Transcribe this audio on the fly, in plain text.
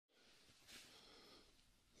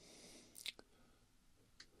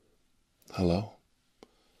Hello,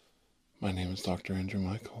 my name is Dr. Andrew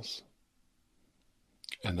Michaels,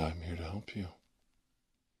 and I'm here to help you.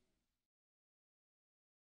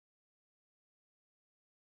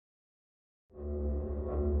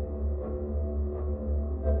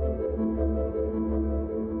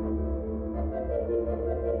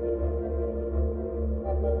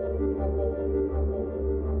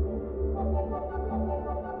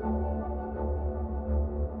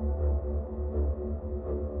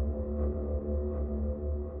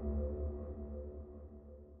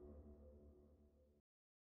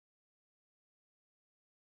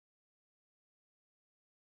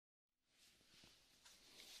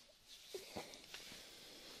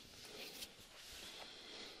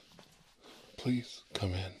 Please,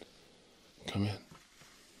 come in. Come in.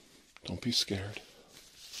 Don't be scared.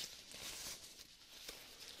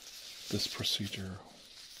 This procedure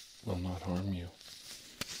will not harm you.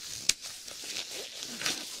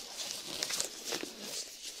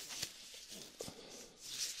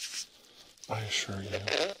 I assure you.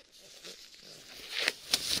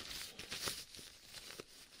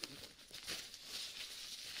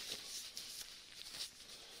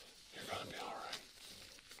 You're going to be all right.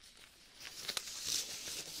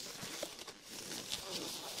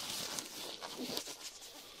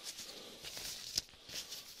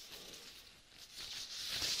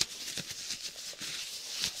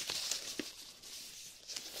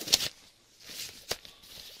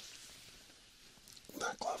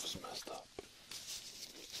 That glove is messed up.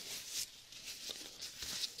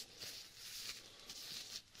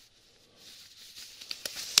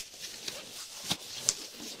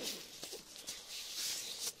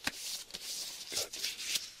 Good.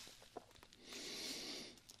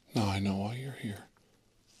 Now I know why you're here.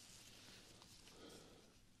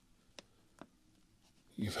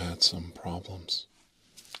 You've had some problems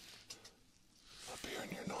up here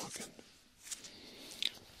in your noggin.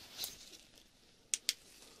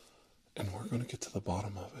 And we're going to get to the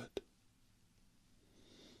bottom of it.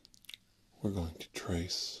 We're going to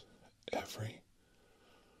trace every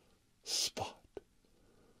spot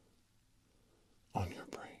on your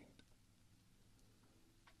brain.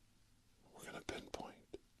 We're going to pinpoint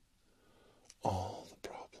all the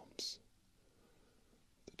problems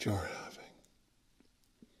that you're having.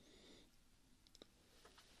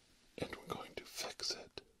 And we're going to fix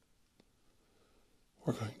it.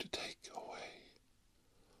 We're going to take away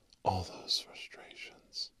all those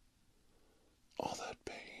frustrations, all that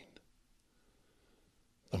pain,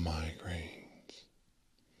 the migraines,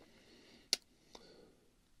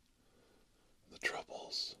 the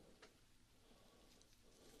troubles.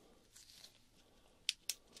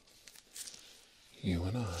 You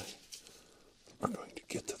and I are going to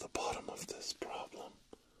get to the bottom of this problem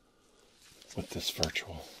with this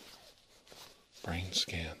virtual brain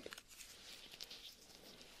scan.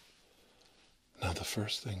 Now, the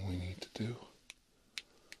first thing we need to do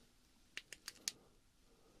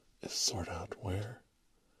is sort out where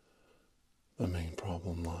the main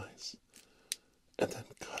problem lies and then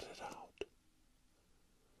cut it out.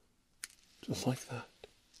 Just like that.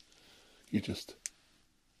 You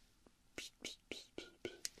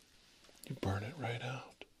burn it right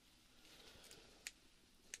out.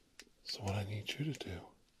 So what I need you to do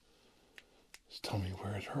is tell me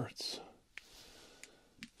where it hurts.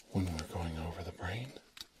 When we're going over the brain,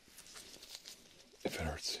 if it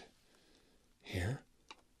hurts here,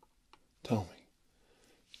 tell me.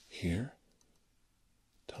 Here,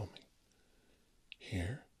 tell me.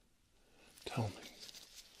 Here, tell me.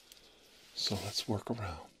 So let's work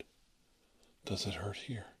around. Does it hurt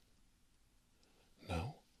here?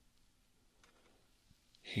 No.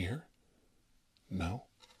 Here? No.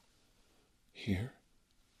 Here?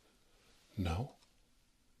 No.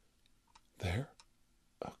 There?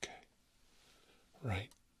 Okay. Right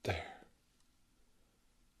there.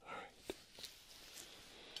 All right.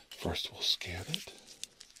 First we'll scan it.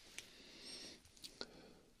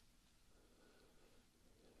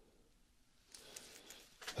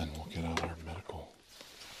 Then we'll get out our medical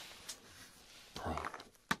probe.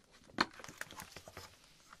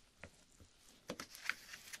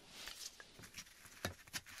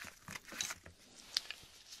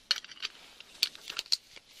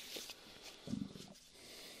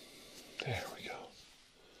 There we go.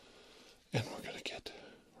 And we're going to get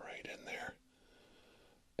right in there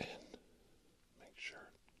and make sure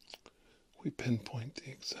we pinpoint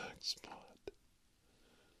the exact spot.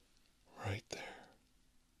 Right there.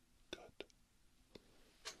 Good.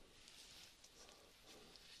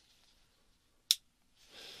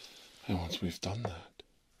 And once we've done that,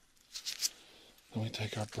 then we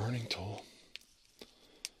take our burning tool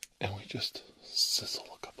And we just sizzle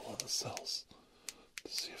a couple of the cells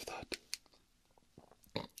to see if that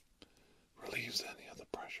relieves any of the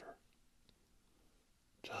pressure.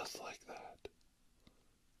 Just like that.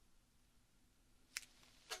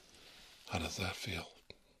 How does that feel?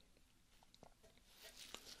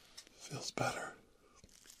 Feels better.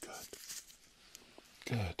 Good.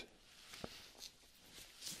 Good.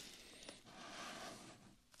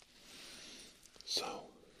 So,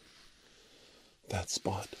 that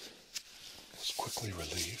spot was quickly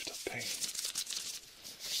relieved of pain.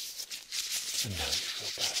 And now you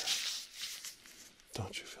feel better.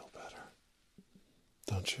 Don't you feel better?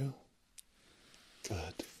 Don't you?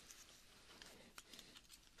 Good.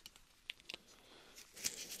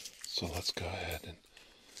 So let's go ahead and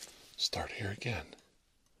start here again.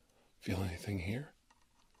 Feel anything here?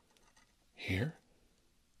 Here?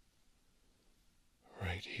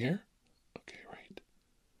 Right here? Okay, right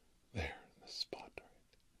there. This spot right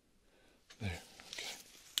there. Okay.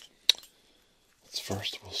 Let's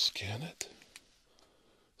first we'll scan it.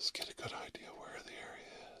 Let's get a good idea where the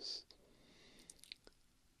area is.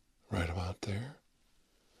 Right about there.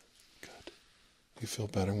 Good. You feel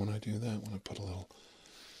better when I do that? When I put a little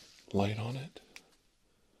light on it?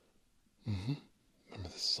 Remember,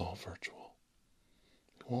 this is all virtual.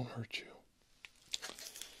 It won't hurt you.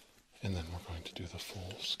 And then we're going to do the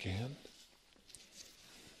full scan.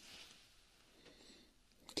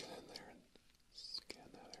 Get in there and scan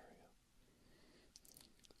that area.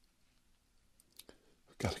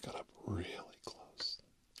 We've got to get up really close.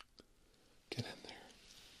 Get in there.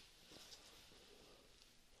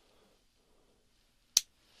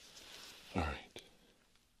 All right.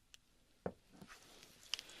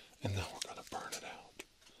 And now we're going to burn it out.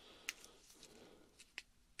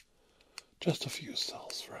 Just a few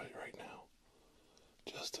cells right now.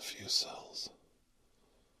 Just a few cells.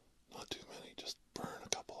 Not too many. Just burn a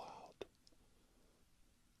couple out.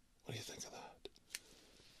 What do you think of that?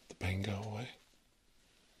 The pain go away?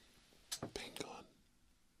 Pain gone.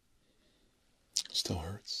 Still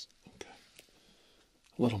hurts? Okay.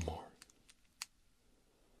 A little more.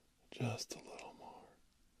 Just a little more.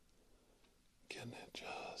 Getting it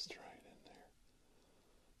just right in there.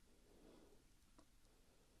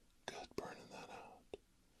 Good, burning that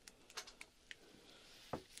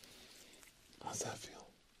out. How's that feel?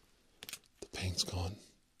 The pain's gone?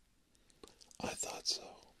 I thought so.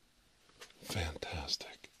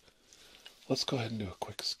 Fantastic. Let's go ahead and do a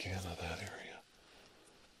quick scan of that area.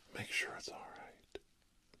 Make sure it's all right.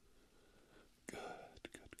 Good,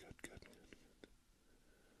 good, good, good, good,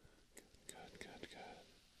 good, good,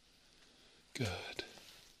 good, good.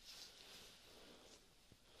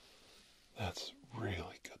 That's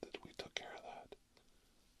really good that we took care of that.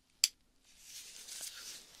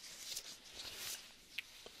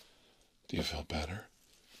 Do you feel better?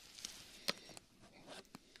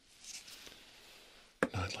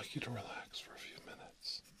 Now I'd like you to relax for a few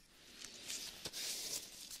minutes.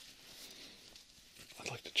 I'd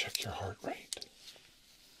like to check your heart rate.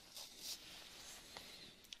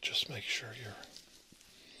 Just make sure you're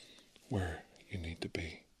where you need to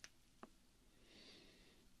be.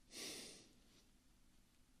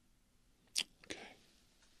 Okay.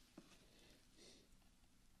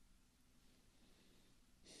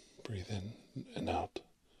 Breathe in and out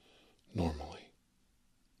normally.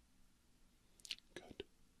 Good.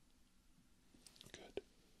 Good.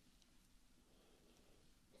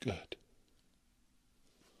 Good.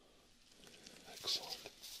 Excellent.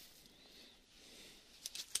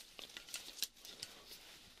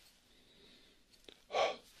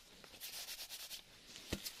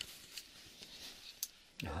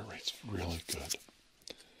 Your heart rate's really good.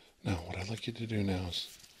 Now, what I'd like you to do now is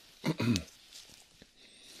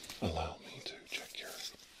allow me to check your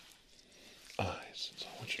eyes. So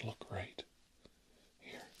I want you to look right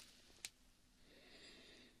here.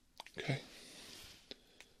 Okay?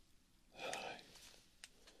 That eye.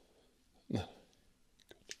 That eye.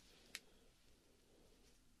 Good.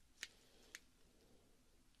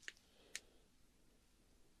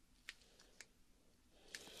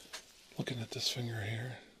 Looking at this finger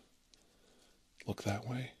here. Look that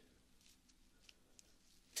way.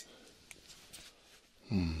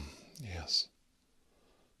 Yes.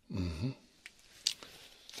 Now,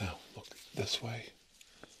 look this way.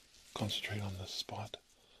 Concentrate on this spot.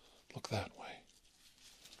 Look that way.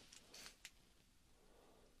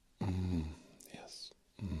 Yes.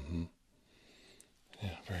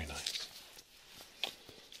 Yeah, very nice.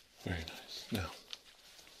 Very nice. Now,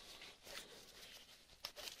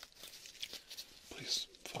 please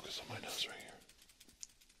focus on my nose right here.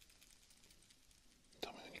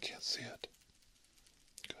 Tell me when you can't see it.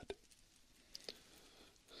 Good.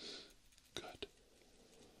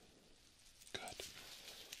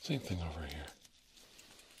 Same thing over here.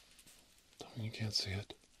 Tell me you can't see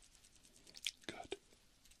it. Good.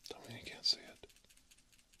 Tell me you can't see it.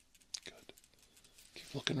 Good.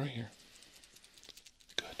 Keep looking right here.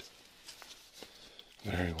 Good.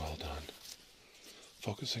 Very well done.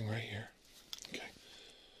 Focusing right here. Okay.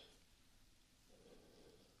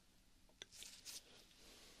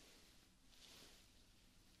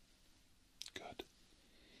 Good.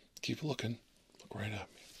 Keep looking. Look right at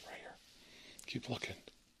me. Right here. Keep looking.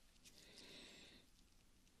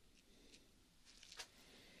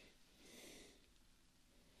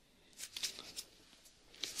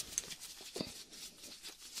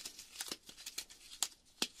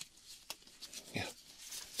 Yeah.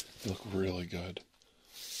 You look really good.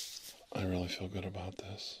 I really feel good about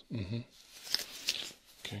this.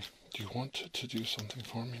 Okay. Do you want to do something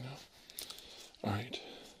for me now? Alright.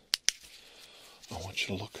 I want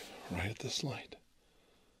you to look right at this light.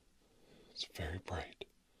 It's very bright.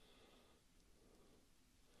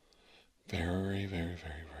 Very, very, very,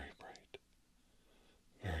 very bright.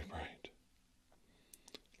 Very bright.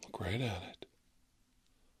 Look right at it.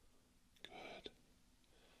 Good.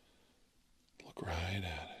 Look right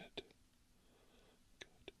at it.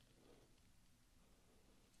 Good.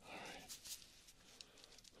 Alright.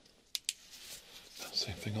 Now,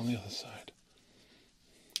 same thing on the other side.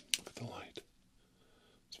 Look at the light.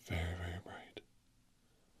 It's very, very bright.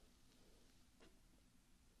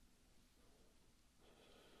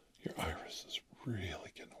 Your iris is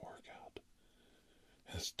really getting a workout.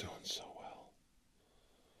 And it's doing so well.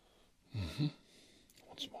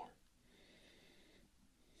 Once more.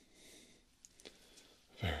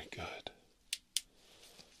 Very good.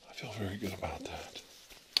 I feel very good about that.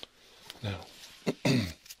 Now,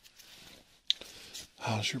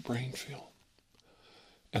 how's your brain feel?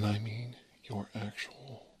 And I mean your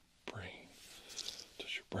actual brain.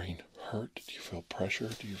 Does your brain hurt? Do you feel pressure?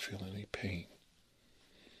 Do you feel any pain?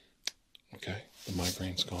 Okay, the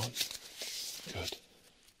migraine's gone. Good.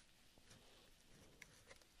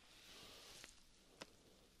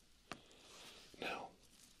 Now,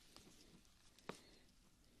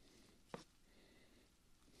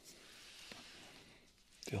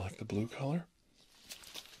 do you like the blue color?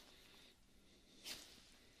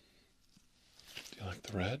 Do you like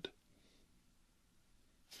the red?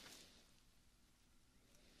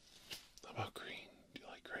 How about green? Do you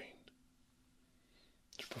like green?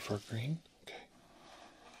 Do you prefer green? Okay.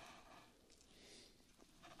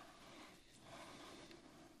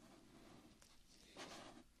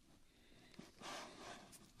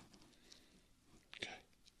 Okay.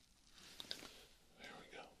 There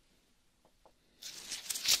we go.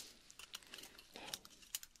 Now,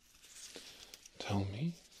 tell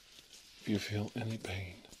me if you feel any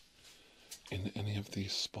pain in any of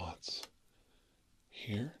these spots.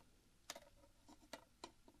 Here.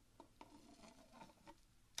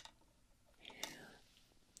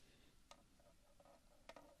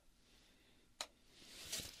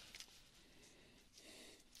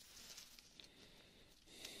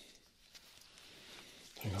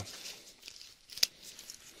 Hang on.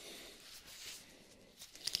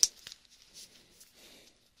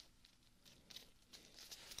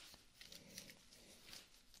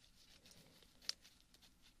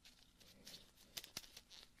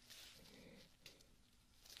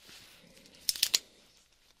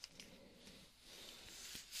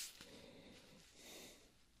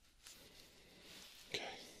 Okay.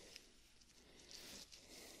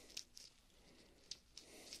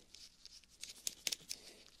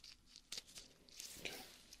 Okay.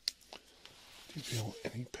 Do you feel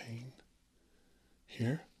any pain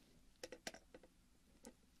here?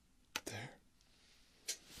 There?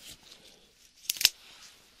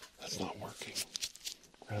 That's not working.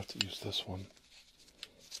 We're going to have to use this one.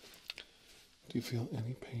 Do you feel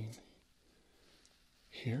any pain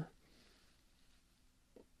here?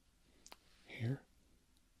 Here?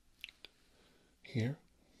 Here?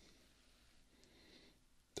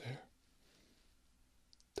 There?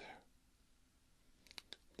 There?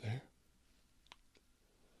 There?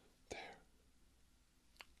 There?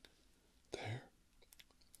 There?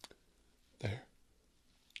 There?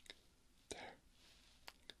 There?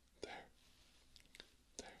 There? There?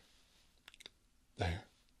 There?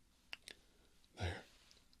 There?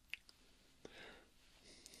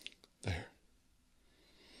 There?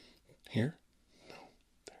 Here? No.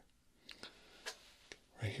 There.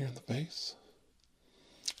 Right here in the base?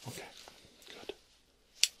 Okay. Good.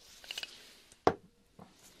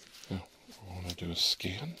 Now, what I want to do is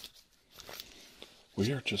scan.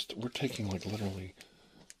 We're taking like literally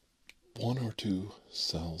 1 or 2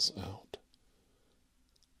 cells out.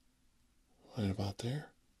 Right about there?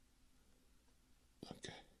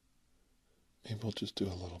 Okay. Maybe we'll just do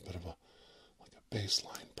a little bit of a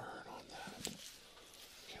baseline burn on that.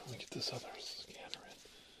 Okay, let me get this other scanner in.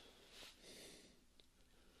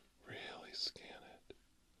 Really scan it.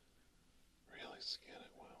 Really scan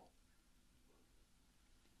it well.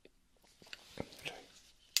 Okay.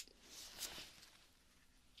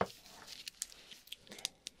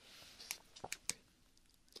 Okay.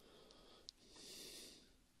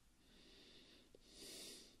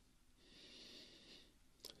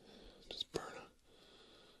 Just burn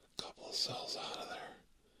a couple of cells out of there.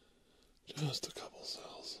 Just a couple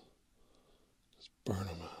cells. Just burn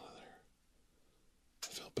them out of there. I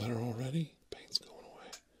feel better already. Pain's going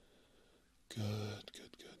away. Good,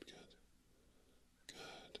 good, good, good.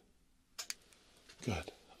 Good.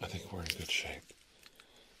 Good. I think we're in good shape.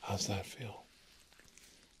 How's that feel?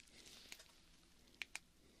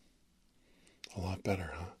 A lot better,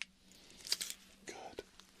 huh? Good.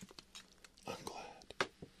 I'm glad.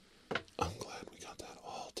 I'm glad we got that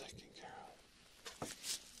all taken care of.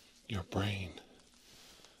 Your brain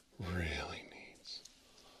really needs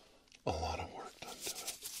a lot of work done to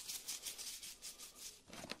it.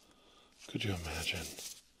 Could you imagine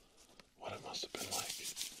what it must have been like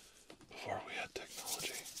before we had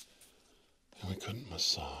technology and we couldn't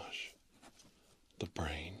massage the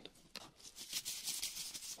brain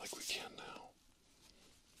like we can now?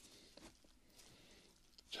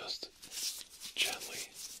 Just gently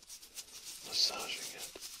massaging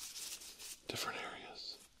it, different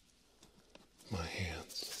areas. My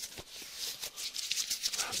hands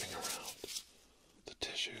wrapping around the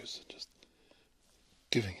tissues and just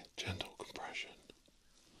giving it gentle compression.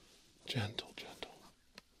 Gentle, gentle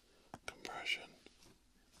compression.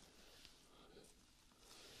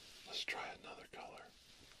 Let's try another color.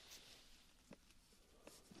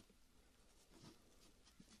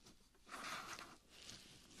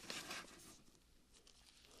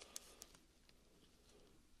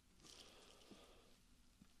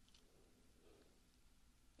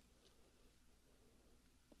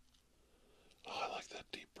 Oh, I like that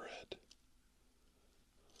deep red.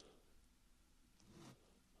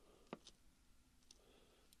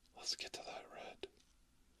 Let's get to that red.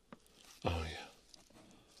 Oh yeah.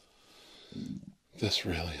 This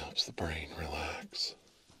really helps the brain relax.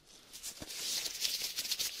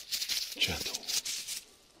 Gentle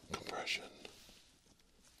compression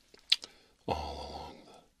all along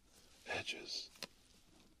the edges.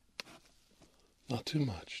 Not too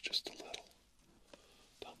much, just a little.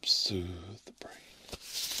 To help soothe the brain.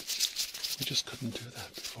 We just couldn't do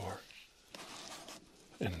that before.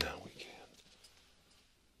 And now we can.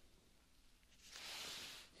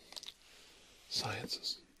 Science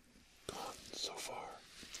has gone so far.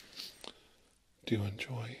 Do you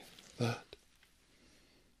enjoy that?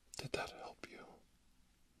 Did that help you?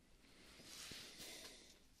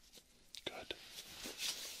 Good.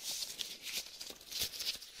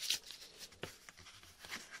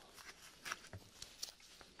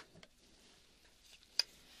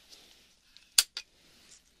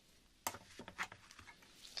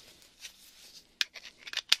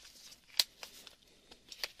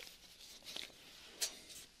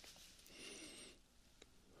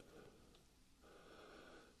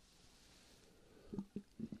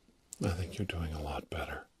 I think you're doing a lot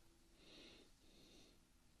better.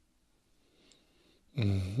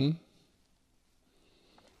 Mm-hmm.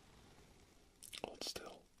 Hold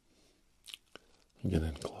still. Get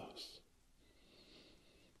in close.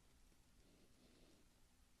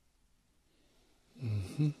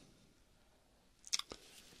 Mm-hmm.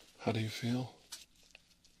 How do you feel?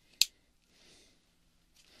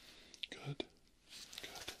 Good.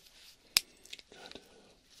 Good. Good.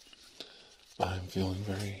 I'm feeling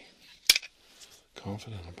very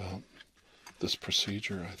confident about this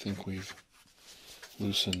procedure. I think we've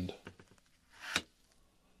loosened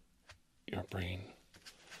your brain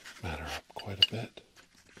matter up quite a bit.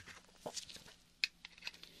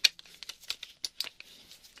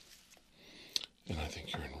 And I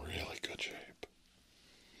think you're in really good shape.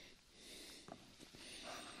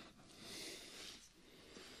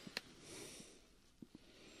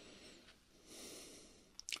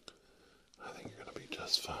 I think you're going to be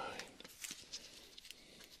just fine.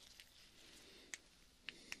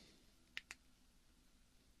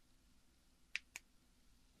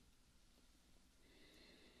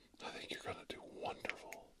 I think you're going to do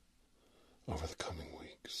wonderful over the coming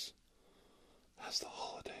weeks as the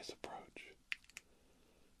holidays approach.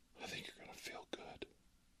 I think you're going to feel good.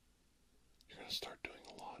 You're going to start doing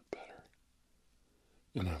a lot better.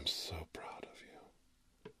 And I'm so proud of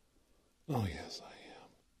you. Oh, yes, I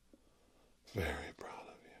am. Very proud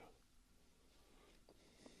of you.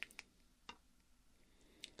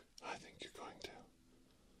 I think you're going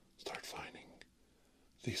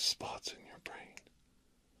these spots in your brain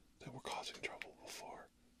that were causing trouble before.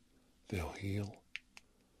 They'll heal,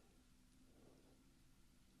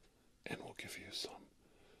 and we'll give you some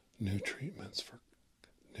new treatments for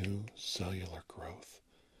new cellular growth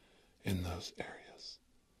in those areas.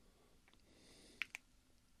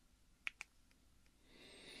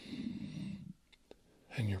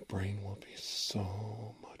 And your brain will be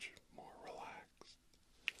so much more relaxed.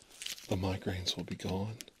 The migraines will be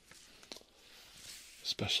gone,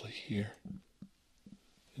 especially here,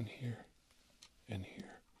 and here, and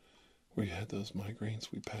here. Where you had those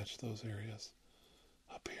migraines, we patched those areas.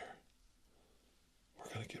 Up here,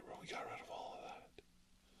 we got rid of all of that.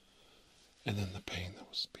 And then the pain that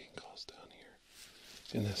was being caused down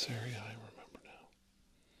here, in this area, I remember now.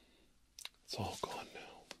 It's all gone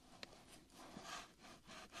now.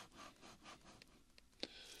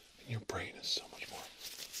 And your brain is so much more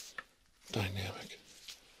dynamic,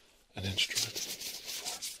 an instrument than we knew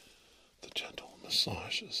before. The gentle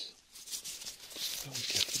massages that we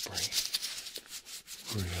give the brain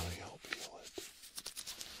really help heal it.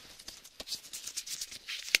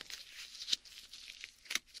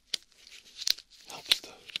 Helps to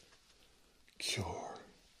cure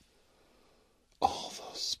all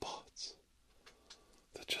those spots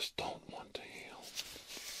that just don't want to heal.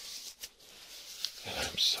 And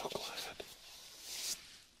I'm so glad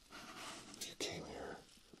you came here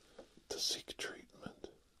to seek treatment.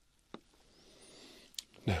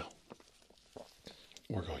 Now,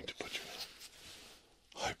 we're going to put you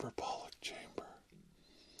in a hyperbolic chamber,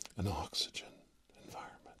 an oxygen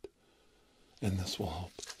environment, and this will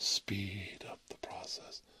help speed up the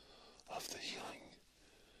process of the healing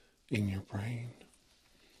in your brain.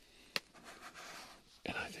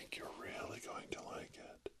 And I think you're really going to like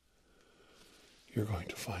it. You're going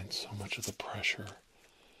to find so much of the pressure,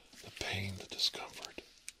 the pain, the discomfort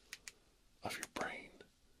of your brain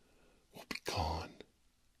will be gone.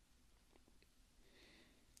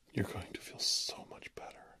 You're going to feel so much better.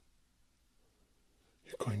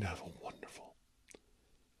 You're going to have a wonderful,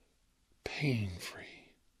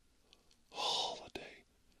 pain-free holiday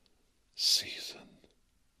season.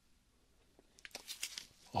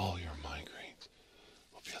 All your migraines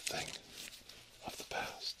will be a thing of the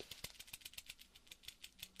past.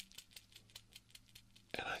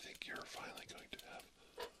 And I think you're finally going to have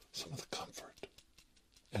some of the comfort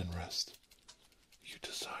and rest you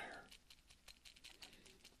desire.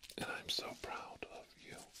 And I'm so proud of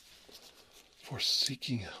you for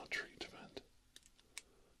seeking out treatment,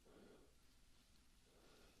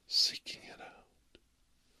 seeking it out,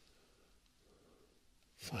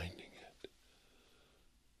 finding it,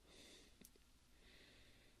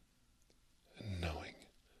 and knowing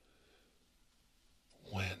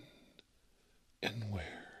when and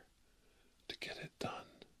where to get it done.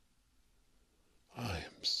 I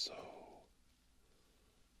am so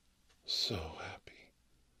happy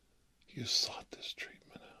you sought this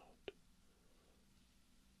treatment out,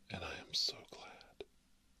 and I am so glad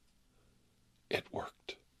it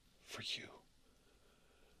worked for you.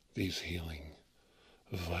 These healing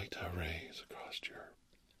Vita rays across your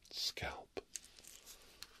scalp,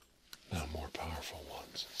 now more powerful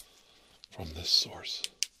ones from this source.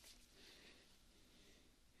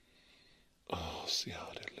 Oh, see how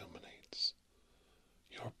it illuminates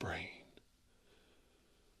your brain,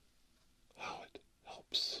 how it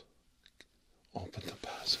helps open the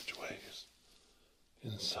passageways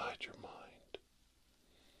inside your mind.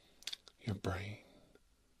 Your brain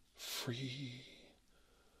free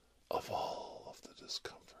of all of the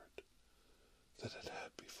discomfort that it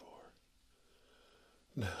had before.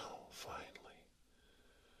 Now, finally,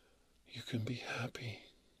 you can be happy.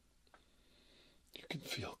 You can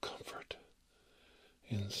feel comfort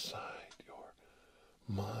inside your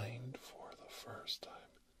mind for the first time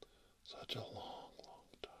in such a long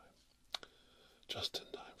time. Just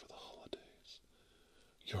in time for the holidays.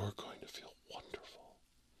 You're going to feel wonderful,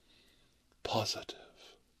 positive,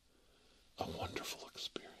 a wonderful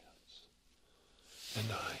experience.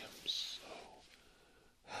 And I am so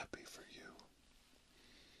happy for you.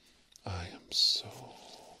 I am so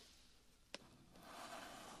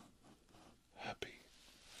happy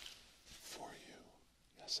for you.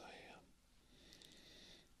 Yes, I am.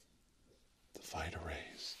 The Vita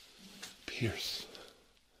rays pierce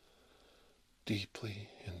deeply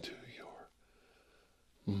into your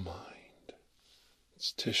mind,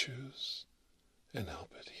 its tissues, and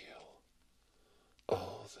help it heal.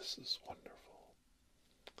 Oh, this is wonderful.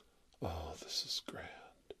 Oh, this is grand.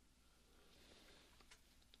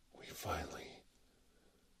 We finally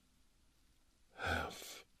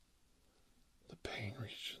have the pain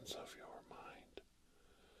regions of your mind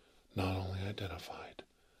not only identified,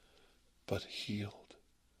 but healed.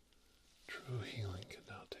 True healing can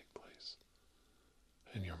now take place.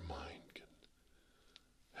 And your mind can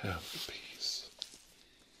have the peace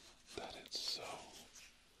that it so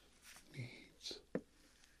needs.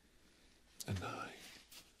 And I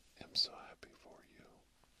am so happy for you.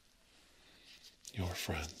 Your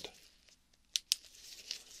friend,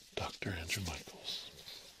 Dr. Andrew Michaels.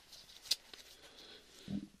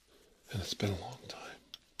 And it's been a long time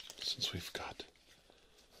since we've got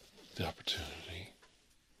the opportunity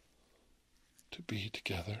to be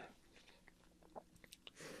together,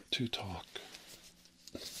 to talk,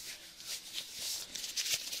 to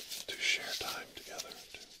share time together,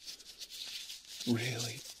 to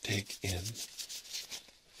really dig in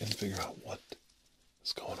and figure out what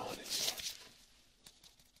is going on in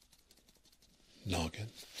your noggin.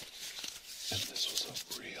 And this was a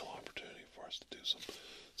real opportunity for us to do some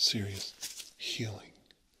serious healing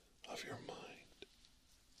of your mind.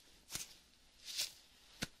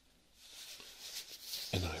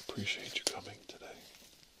 And I appreciate you coming today.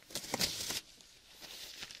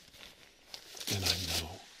 And I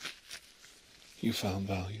know you found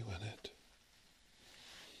value in it.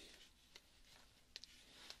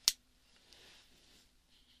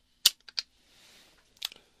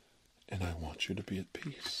 And I want you to be at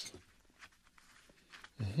peace.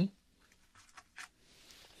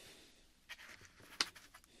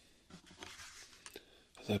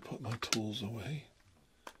 As I put my tools away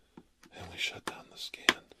and we shut down the scan,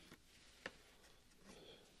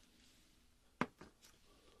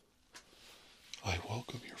 I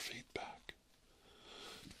welcome your feedback.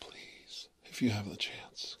 Please, if you have the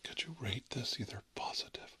chance, could you rate this either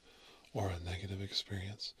positive or a negative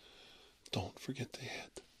experience? Don't forget to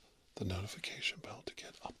hit the notification bell to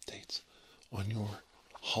get updates on your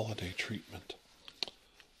holiday treatment,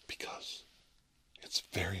 because it's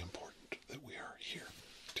very important that we are here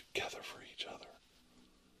together for each other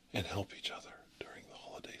and help each other during the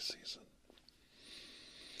holiday season.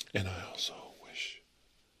 And I also wish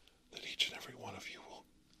that each and every one of you will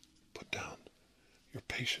put down your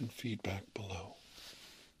patient feedback below.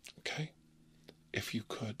 Okay? If you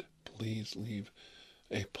could, please leave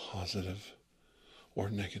a positive or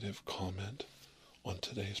negative comment on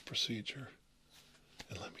today's procedure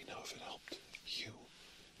and let me know if it helped you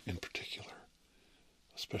in particular,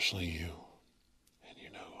 especially you, and you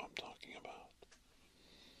know who I'm talking about.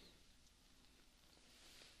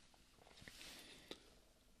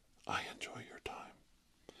 I enjoy your time,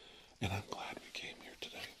 and I'm glad we came here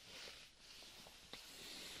today.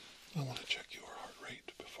 I want to check your heart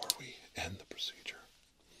rate before we end the procedure.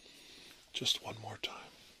 Just one more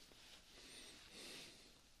time.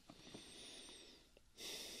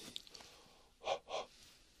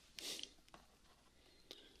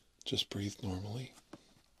 Just breathe normally.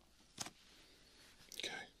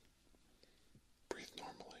 Okay. Breathe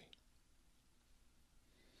normally.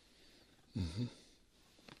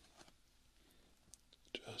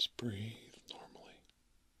 Just breathe normally.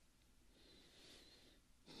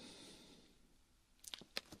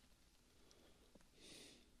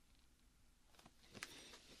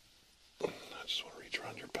 I just want to reach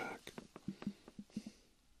around your back.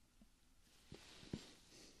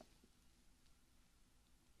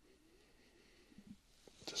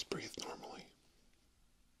 Just breathe normally.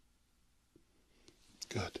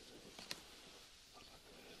 Good.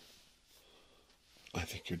 I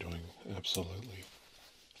think you're doing absolutely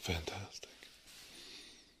fantastic.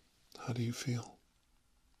 How do you feel?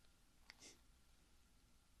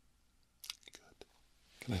 Good.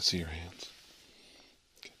 Can I see your hands?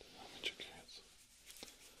 Good. Let me check your hands.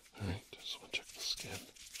 Alright, just want to check the skin.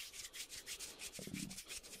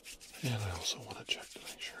 And I also want to check to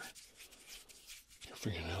make sure your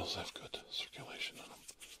fingernails have good circulation on them.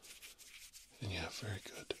 And you have very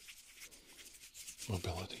good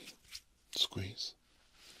mobility. Squeeze.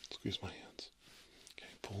 Squeeze my hands.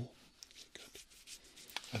 Okay, pull. Good.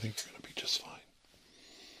 I think you're going to be just fine.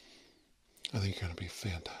 I think you're going to be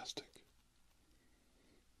fantastic.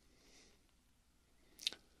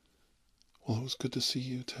 Well, it was good to see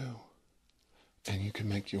you too. And you can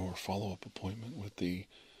make your follow-up appointment with the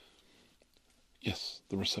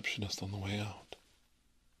receptionist on the way out.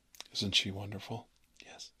 Isn't she wonderful?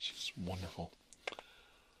 Yes, she's wonderful.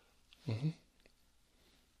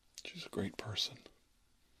 She's a great person.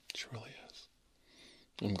 She really is.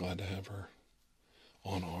 I'm glad to have her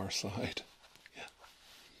on our side. Yeah.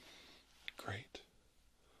 Great.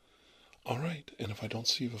 All right, and if I don't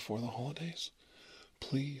see you before the holidays,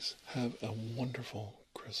 please have a wonderful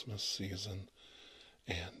Christmas season,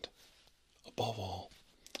 and above all,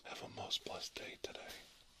 have a most blessed day today.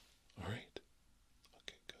 All right?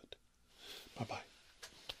 Okay, good. Bye-bye.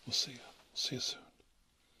 We'll see you. see you soon.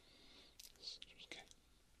 Okay.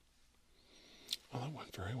 Well, that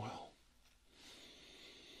went very well.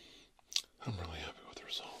 I'm really